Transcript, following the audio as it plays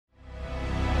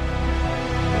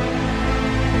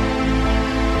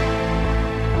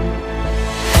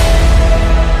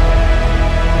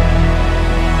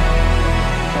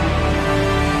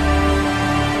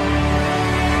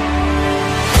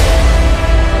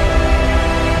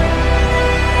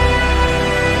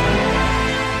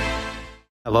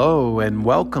and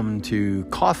welcome to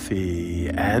Coffee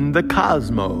and the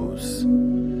Cosmos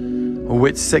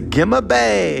with Sagima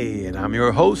Bay. And I'm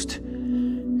your host,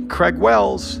 Craig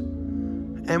Wells.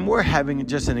 And we're having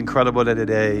just an incredible day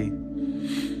today.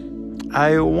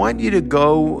 I want you to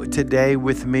go today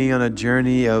with me on a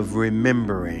journey of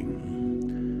remembering.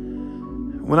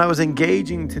 When I was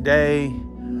engaging today,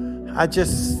 I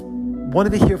just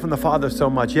wanted to hear from the Father so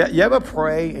much. You ever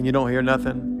pray and you don't hear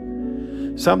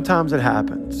nothing? Sometimes it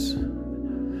happens.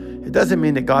 It doesn't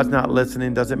mean that God's not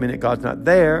listening. It doesn't mean that God's not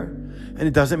there. And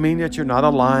it doesn't mean that you're not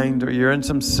aligned or you're in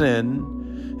some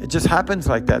sin. It just happens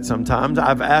like that sometimes.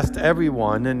 I've asked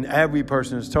everyone, and every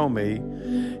person has told me,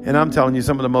 and I'm telling you,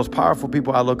 some of the most powerful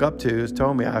people I look up to has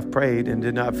told me I've prayed and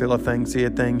did not feel a thing, see a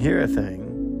thing, hear a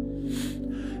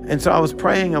thing. And so I was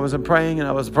praying, and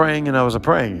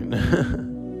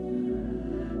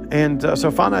And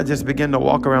so finally I just began to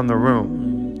walk around the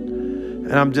room.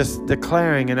 And I'm just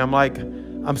declaring, and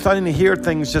I'm starting to hear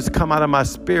things just come out of my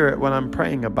spirit when I'm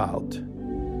praying about.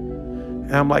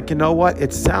 And I'm like, you know what?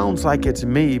 It sounds like it's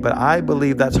me, but I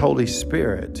believe that's Holy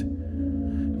Spirit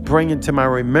bringing to my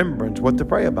remembrance what to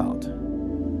pray about.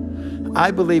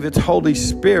 I believe it's Holy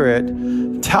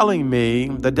Spirit telling me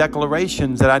the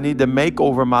declarations that I need to make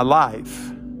over my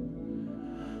life.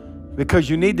 Because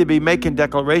you need to be making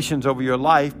declarations over your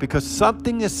life because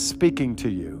something is speaking to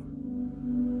you.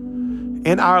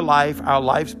 In our life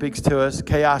speaks to us.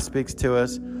 Chaos speaks to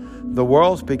us. The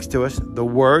world speaks to us. The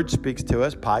Word speaks to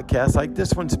us. Podcasts like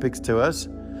this one speaks to us.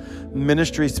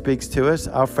 Ministry speaks to us.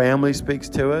 Our family speaks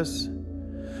to us.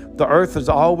 The earth is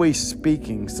always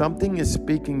speaking. Something is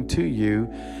speaking to you,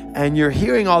 and you're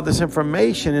hearing all this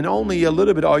information, and only a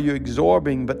little bit are you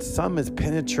absorbing, but some is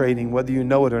penetrating, whether you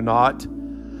know it or not.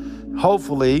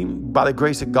 Hopefully, by the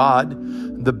grace of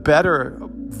God, the better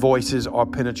voices are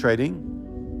penetrating.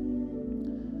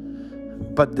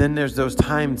 But then there's those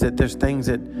times that there's things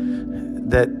that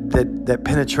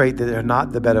penetrate that are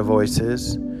not the better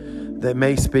voices, that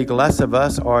may speak less of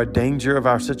us or danger of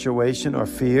our situation or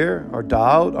fear or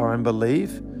doubt or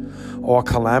unbelief or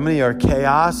calamity or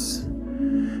chaos.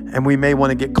 And we may want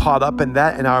to get caught up in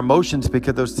that in our emotions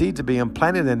because those seeds are being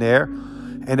planted in there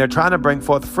and they're trying to bring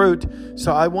forth fruit.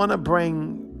 So I want to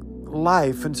bring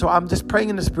life. And so I'm just praying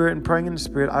in the Spirit and praying in the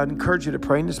Spirit. I encourage you to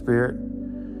pray in the Spirit.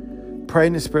 Pray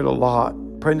in the Spirit a lot.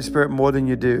 Pray in the Spirit more than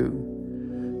you do.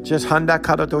 Just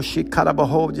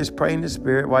just pray in the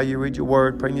Spirit while you read your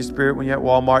word. Pray in the Spirit when you're at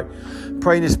Walmart.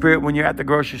 Pray in the Spirit when you're at the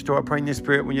grocery store. Pray in the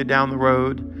Spirit when you're down the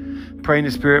road. Pray in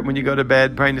the Spirit when you go to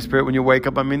bed. Pray in the Spirit when you wake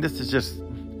up. I mean, this is just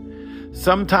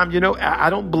sometimes, I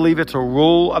don't believe it's a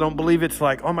rule. I don't believe it's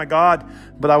like, oh my God.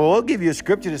 But I will give you a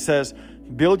scripture that says,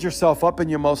 build yourself up in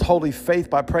your most holy faith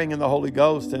by praying in the Holy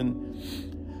Ghost. And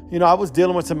I was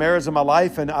dealing with some areas in my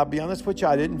life, and I'll be honest with you,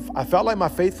 I felt like my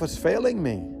faith was failing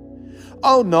me.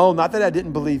 Oh no, not that I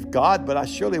didn't believe God, but I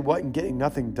surely wasn't getting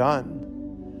nothing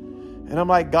done. And I'm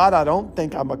like, God, I don't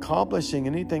think I'm accomplishing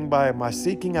anything by my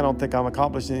seeking. I don't think I'm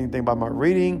accomplishing anything by my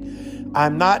reading.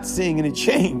 I'm not seeing any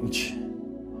change.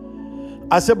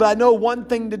 I said, but I know one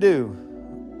thing to do.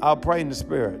 I'll pray in the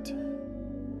Spirit.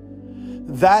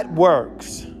 That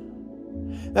works.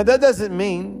 Now that doesn't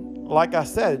mean, like I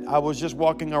said, I was just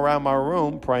walking around my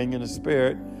room praying in the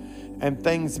Spirit and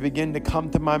things begin to come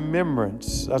to my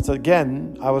remembrance. That's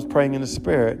again, I was praying in the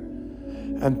Spirit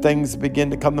and things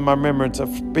begin to come to my remembrance of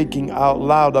speaking out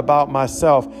loud about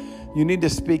myself. You need to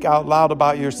speak out loud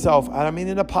about yourself. And I mean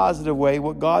in a positive way,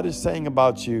 what God is saying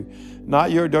about you.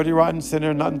 Not you're a dirty, rotten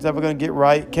sinner. Nothing's ever going to get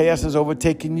right. Chaos is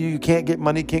overtaking you. You can't get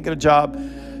money, can't get a job.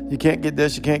 You can't get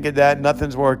this, you can't get that.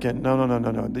 Nothing's working. No.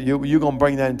 You're going to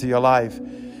bring that into your life.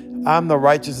 I'm the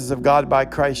righteousness of God by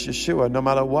Christ Yeshua, no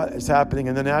matter what is happening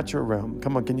in the natural realm.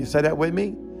 Come on, can you say that with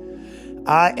me?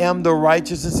 I am the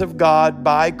righteousness of God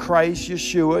by Christ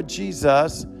Yeshua,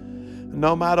 Jesus,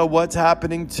 no matter what's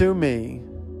happening to me.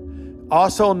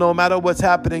 Also, no matter what's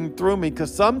happening through me,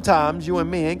 because sometimes you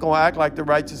and me ain't going to act like the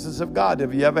righteousness of God.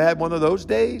 Have you ever had one of those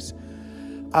days?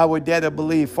 I would dare to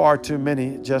believe far too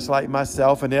many, just like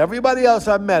myself and everybody else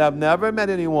I've met. I've never met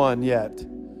anyone yet.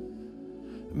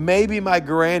 Maybe my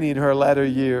granny in her latter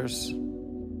years.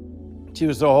 She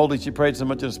was so holy, she prayed so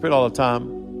much in the Spirit all the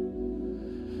time.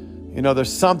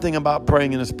 There's something about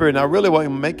praying in the Spirit. And I really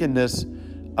wasn't making this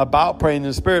about praying in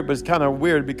the Spirit, but it's kind of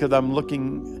weird because I'm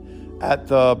looking at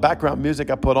the background music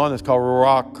I put on. It's called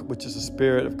Ruach, which is the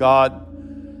Spirit of God,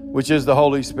 which is the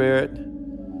Holy Spirit.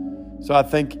 So I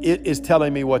think it is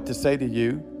telling me what to say to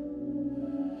you.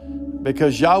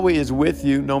 Because Yahweh is with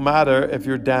you no matter if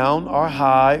you're down or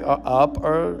high or up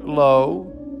or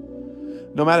low.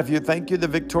 No matter if you think you're the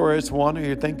victorious one or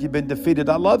you think you've been defeated.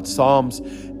 I love Psalms.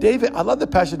 David, I love the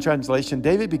Passion Translation.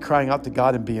 David be crying out to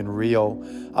God and being real.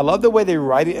 I love the way they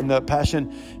write it in the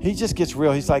Passion. He just gets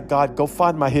real. He's like, God, go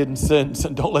find my hidden sins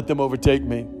and don't let them overtake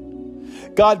me.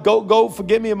 God, go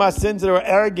forgive me of my sins that are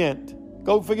arrogant.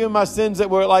 Go forgive me my sins that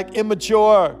were like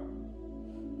immature.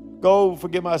 Go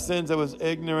forgive my sins that was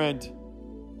ignorant.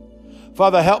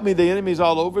 Father, help me. The enemy's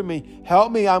all over me.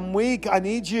 Help me. I'm weak. I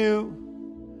need you.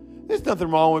 There's nothing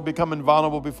wrong with becoming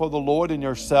vulnerable before the Lord and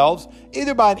yourselves,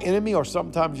 either by an enemy or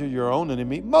sometimes you're your own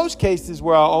enemy. Most cases,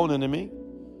 we're our own enemy.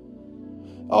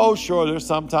 Oh, sure, there's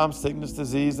sometimes sickness,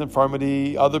 disease,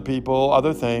 infirmity, other people,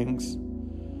 other things.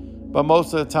 But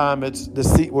most of the time, it's the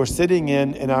seat we're sitting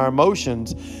in our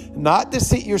emotions, not the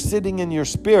seat you're sitting in your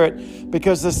spirit,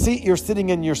 because the seat you're sitting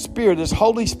in your spirit is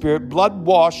Holy Spirit,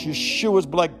 blood-washed, Yeshua's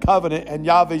blood covenant, and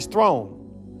Yahweh's throne.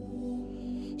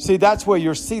 See, that's where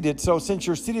you're seated. So since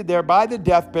you're seated there by the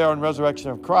death, burial, and resurrection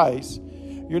of Christ,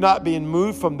 you're not being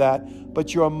moved from that,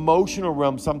 but your emotional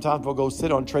realm sometimes will go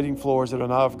sit on trading floors that are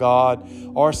not of God,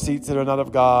 or seats that are not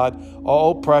of God,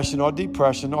 or oppression, or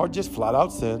depression, or just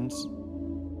flat-out sins.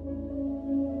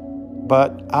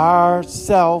 But our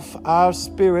self, our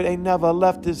spirit ain't never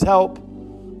left his help.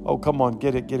 Oh, come on,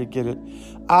 get it.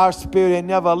 Our spirit ain't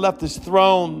never left his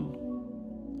throne.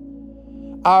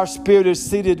 Our spirit is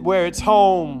seated where it's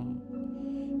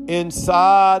home.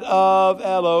 Inside of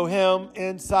Elohim,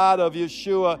 inside of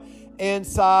Yeshua,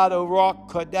 inside of Ruach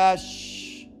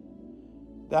Kodesh.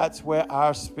 That's where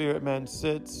our spirit man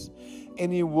sits.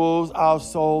 And he woos our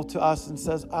soul to us and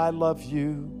says, I love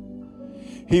you.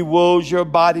 He woos your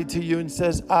body to you and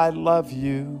says, I love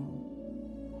you.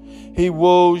 He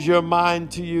woos your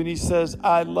mind to you and he says,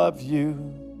 I love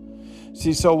you.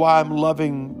 See, so while I'm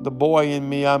loving the boy in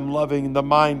me, I'm loving the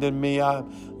mind in me,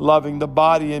 I'm loving the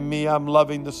body in me, I'm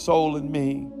loving the soul in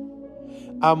me.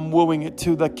 I'm wooing it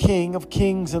to the King of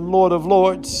Kings and Lord of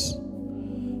Lords.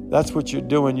 That's what you're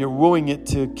doing. You're wooing it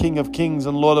to King of Kings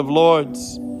and Lord of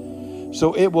Lords.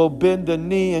 So it will bend the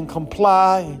knee and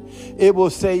comply. It will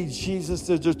say Jesus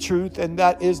is the truth and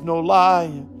that is no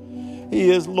lie. He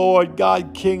is Lord,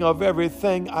 God, King of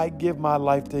everything. I give my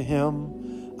life to him.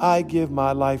 I give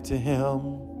my life to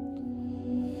him.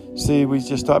 See, we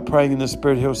just start praying in the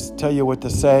Spirit. He'll tell you what to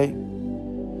say.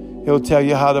 He'll tell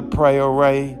you how to pray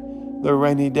away the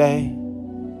rainy day.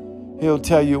 He'll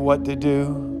tell you what to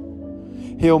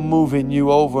do. He'll move in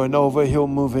you over and over. He'll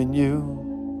move in you.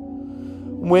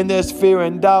 When there's fear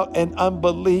and doubt and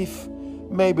unbelief,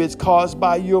 maybe it's caused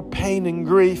by your pain and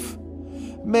grief.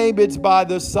 Maybe it's by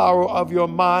the sorrow of your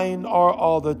mind, or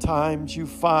all the times you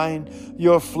find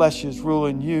your flesh is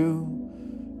ruling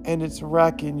you and it's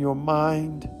racking your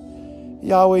mind.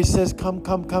 Yahweh says, come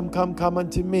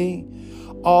unto me.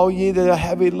 All ye that are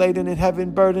heavy laden and heavy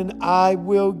burdened, I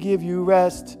will give you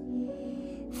rest.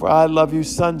 For I love you,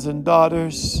 sons and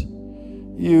daughters.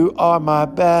 You are my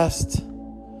best.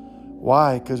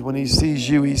 Why? Because when he sees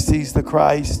you, he sees the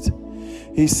Christ.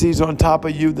 He sees on top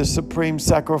of you the supreme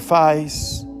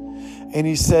sacrifice. And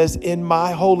he says, in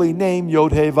my holy name,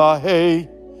 Yod-Heh-Vah-Heh.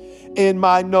 In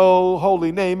my no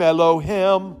holy name,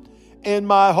 Elohim. In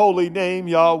my holy name,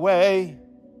 Yahweh.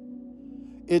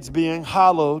 It's being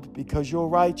hallowed because you're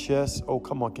righteous. Oh,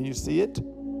 come on. Can you see it?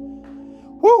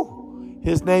 Woo!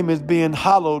 His name is being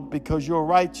hallowed because you're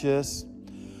righteous.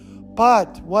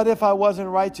 But what if I wasn't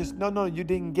righteous? No, you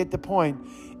didn't get the point.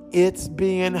 It's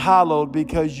being hallowed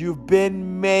because you've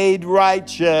been made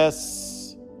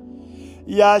righteous.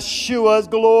 Yeshua's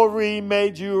glory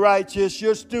made you righteous.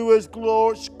 Yeshua's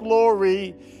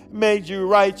glory made you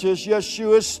righteous.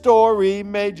 Yeshua's story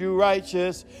made you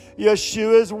righteous.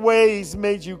 Yeshua's ways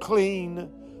made you clean.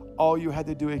 All you had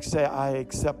to do is say, I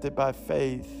accept it by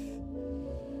faith.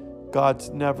 God's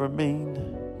never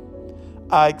mean.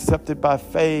 I accept it by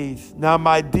faith. Now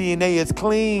my DNA is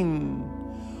clean.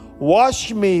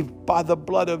 Wash me by the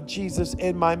blood of Jesus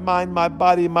in my mind, my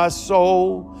body, my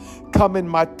soul. Come in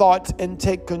my thoughts and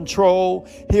take control.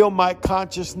 Heal my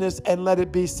consciousness and let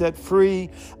it be set free.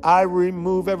 I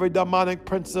remove every demonic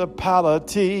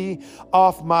principality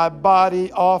off my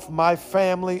body, off my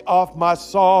family, off my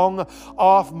song,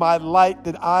 off my light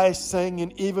that I sing,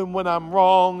 and even when I'm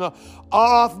wrong,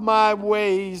 off my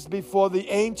ways before the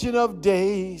Ancient of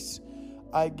Days.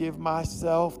 I give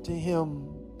myself to him.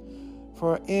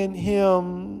 For in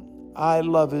him I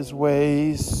love his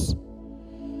ways.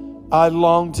 I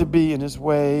long to be in his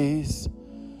ways.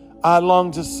 I long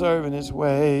to serve in his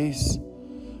ways.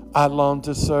 I long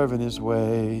to serve in his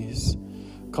ways.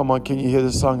 Come on, can you hear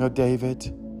the song of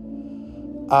David?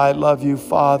 I love you,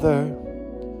 Father.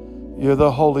 You're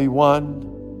the Holy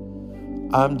One.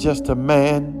 I'm just a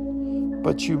man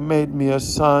but you made me a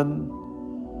son.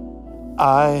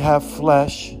 I have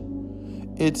flesh.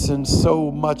 It's in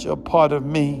so much a part of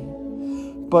me.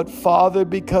 But Father,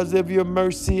 because of your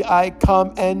mercy, I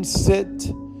come and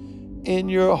sit in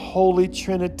your Holy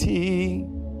Trinity.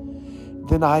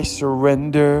 Then I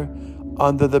surrender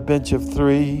under the bench of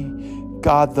three.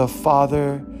 God the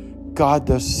Father, God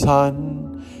the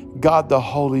Son, God the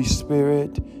Holy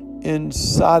Spirit,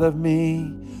 inside of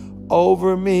me,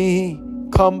 over me,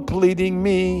 completing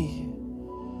me.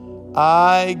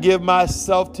 I give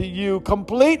myself to you.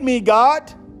 Complete me,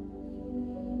 God.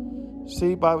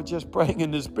 See, by just praying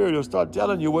in the Spirit, He'll start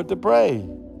telling you what to pray.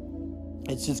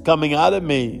 It's just coming out of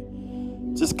me.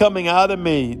 Just coming out of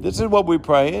me. This is what we're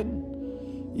praying.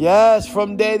 Yes,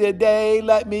 from day to day,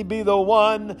 let me be the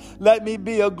one. Let me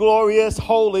be a glorious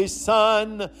holy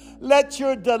son. Let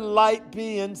your delight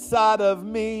be inside of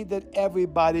me that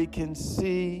everybody can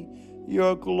see.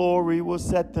 Your glory will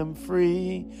set them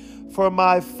free. For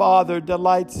my Father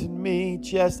delights in me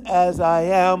just as I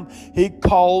am. He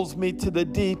calls me to the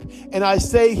deep, and I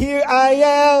say, here I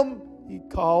am. He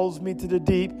calls me to the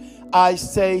deep. I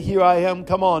say, here I am.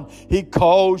 Come on. He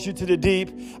calls you to the deep,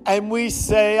 and we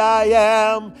say, I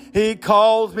am. He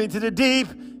calls me to the deep.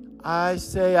 I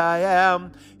say, I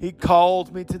am. He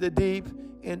calls me to the deep,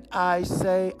 and I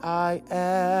say, I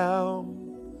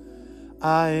am.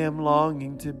 I am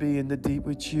longing to be in the deep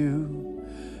with you.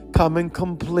 Come and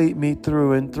complete me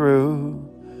through and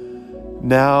through.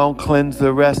 Now cleanse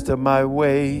the rest of my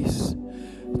ways.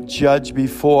 Judge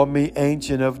before me,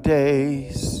 Ancient of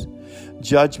Days.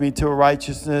 Judge me to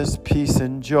righteousness, peace,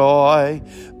 and joy.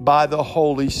 By the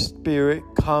Holy Spirit,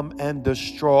 come and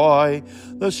destroy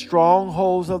the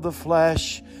strongholds of the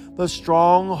flesh, the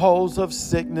strongholds of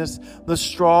sickness, the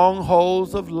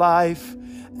strongholds of life,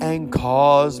 and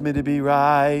cause me to be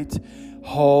right,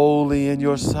 holy in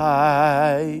your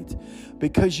sight.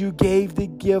 Because you gave the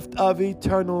gift of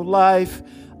eternal life,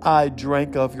 I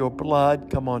drank of your blood.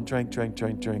 Come on, drink.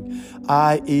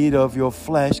 I eat of your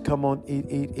flesh. Come on,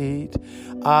 eat.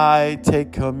 I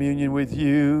take communion with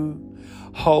you.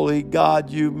 Holy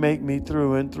God, you make me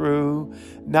through and through.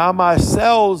 Now my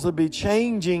cells will be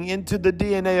changing into the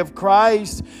DNA of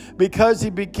Christ because He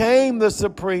became the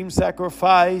supreme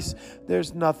sacrifice.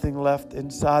 There's nothing left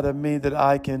inside of me that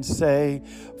I can say,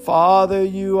 Father,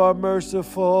 you are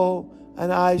merciful,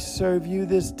 and I serve you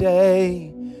this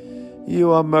day.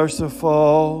 You are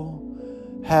merciful.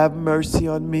 Have mercy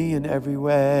on me in every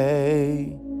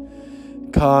way.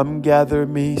 Come gather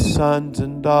me, sons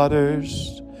and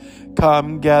daughters.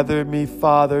 Come gather me,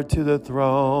 Father, to the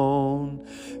throne.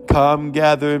 Come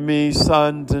gather me,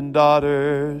 sons and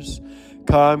daughters.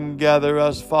 Come gather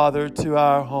us, Father, to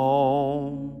our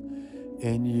home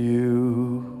in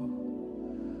you.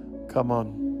 Come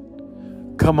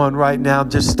on right now.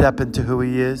 Just step into who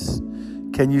He is.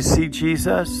 Can you see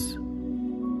Jesus?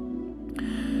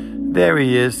 There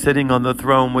He is, sitting on the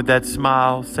throne with that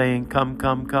smile, saying, come,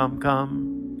 come, come, come.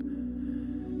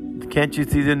 Can't you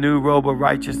see the new robe of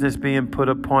righteousness being put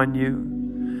upon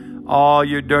you? All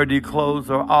your dirty clothes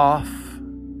are off.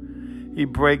 He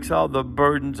breaks all the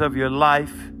burdens of your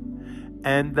life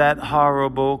and that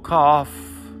horrible cough.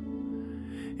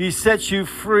 He sets you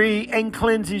free and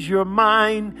cleanses your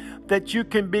mind that you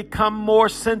can become more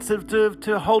sensitive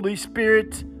to Holy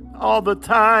Spirit all the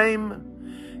time.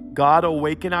 God,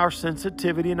 awaken our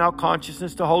sensitivity and our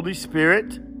consciousness to Holy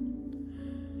Spirit.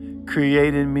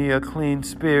 Create in me a clean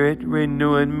spirit,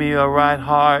 renew in me a right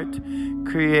heart,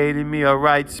 create in me a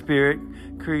right spirit,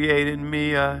 create in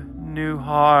me a new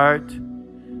heart.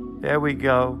 There we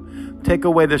go. Take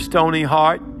away the stony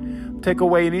heart. Take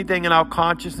away anything in our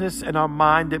consciousness and our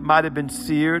mind that might have been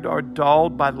seared or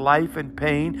dulled by life and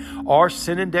pain or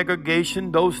sin and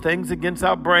degradation, those things against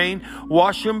our brain.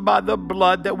 Wash them by the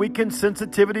blood that we can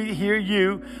sensitivity to hear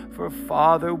you. For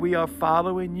Father, we are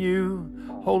following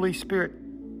you. Holy Spirit,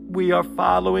 we are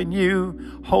following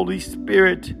you. Holy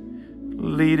Spirit,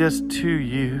 lead us to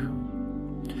you.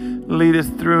 Lead us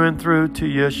through and through to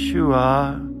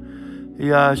Yeshua.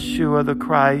 Yeshua the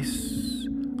Christ,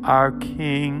 our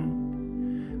King.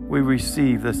 We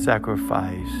receive the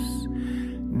sacrifice.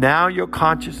 Now your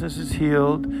consciousness is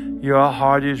healed. Your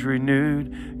heart is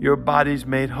renewed. Your body's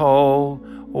made whole.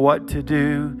 What to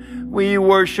do? We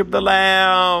worship the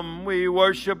Lamb. We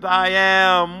worship the I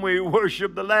Am. We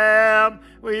worship the Lamb.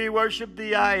 We worship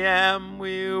the I Am.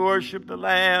 We worship the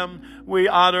Lamb. We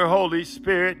honor Holy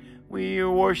Spirit. We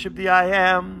worship the I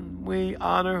Am. We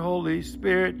honor Holy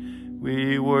Spirit.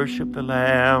 We worship the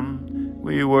Lamb.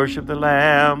 We worship the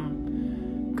Lamb.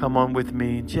 Come on with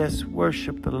me. Just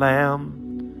worship the Lamb.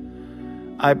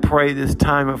 I pray this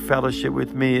time of fellowship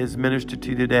with me is ministered to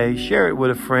you today. Share it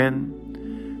with a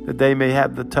friend that they may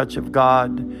have the touch of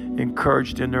God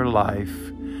encouraged in their life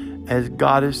as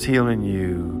God is healing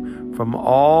you from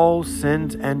all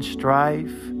sins and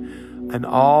strife and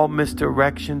all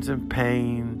misdirections and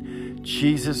pain.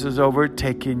 Jesus is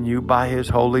overtaking you by his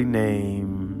holy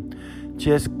name.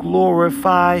 Just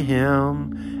glorify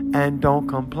him and don't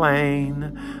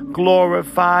complain.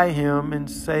 Glorify him and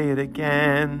say it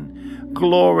again.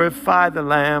 Glorify the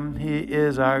Lamb, he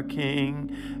is our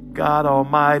King, God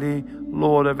Almighty,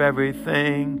 Lord of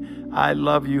everything. I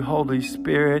love you, Holy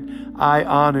Spirit. I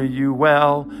honor you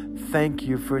well. Thank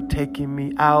you for taking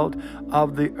me out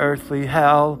of the earthly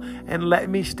hell and let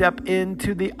me step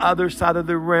into the other side of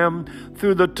the rim.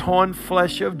 Through the torn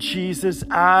flesh of Jesus,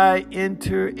 I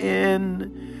enter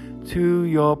in to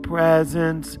your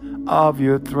presence of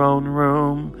your throne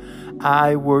room.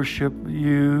 I worship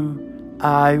you.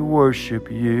 I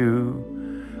worship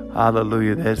you.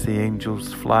 Hallelujah. There's the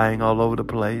angels flying all over the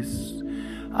place.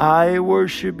 I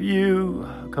worship you.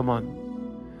 Come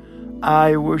on.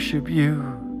 I worship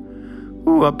you.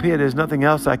 Ooh, up here, there's nothing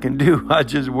else I can do. I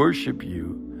just worship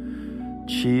you.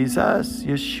 Jesus,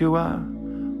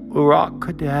 Yeshua, Urak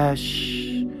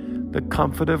Kadesh, the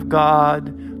comfort of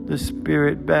God, the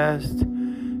Spirit best,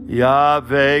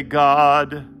 Yahweh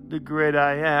God, the great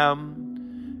I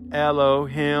am,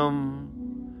 Elohim.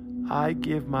 I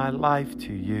give my life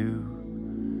to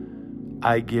you.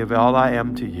 I give all I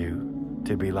am to you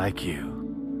to be like you.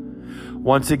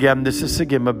 Once again, this is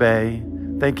Sagima Bay.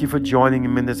 Thank you for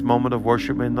joining me in this moment of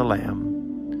worship in the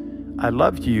Lamb. I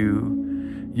love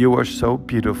you. You are so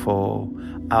beautiful.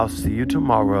 I'll see you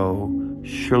tomorrow.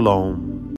 Shalom.